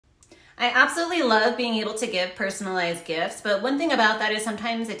I absolutely love being able to give personalized gifts, but one thing about that is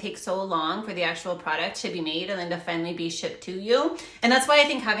sometimes it takes so long for the actual product to be made and then to finally be shipped to you. And that's why I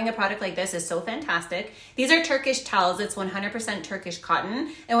think having a product like this is so fantastic. These are Turkish towels. It's 100% Turkish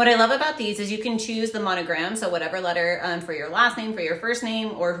cotton. And what I love about these is you can choose the monogram, so whatever letter for your last name, for your first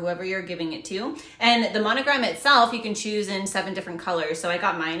name, or whoever you're giving it to. And the monogram itself, you can choose in 7 different colors. So I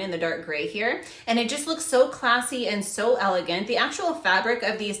got mine in the dark gray here, and it just looks so classy and so elegant. The actual fabric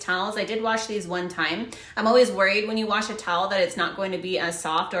of these towels, I did wash these one time. I'm always worried when you wash a towel that it's not going to be as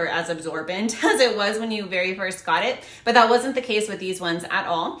soft or as absorbent as it was when you very first got it, but that wasn't the case with these ones at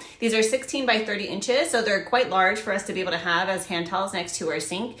all. These are 16 by 30 inches, so they're quite large for us to be able to have as hand towels next to our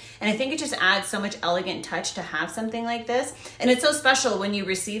sink. And I think it just adds so much elegant touch to have something like this. And it's so special when you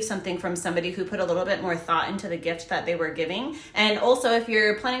receive something from somebody who put a little bit more thought into the gift that they were giving. And also if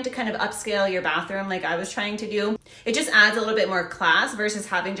you're planning to kind of upscale your bathroom like I was trying to do, it just adds a little bit more class versus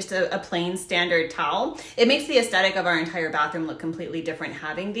having just a plain standard towel. It makes the aesthetic of our entire bathroom look completely different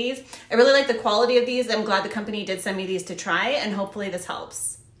having these. I really like the quality of these. I'm glad the company did send me these to try, and hopefully this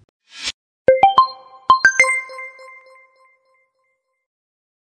helps.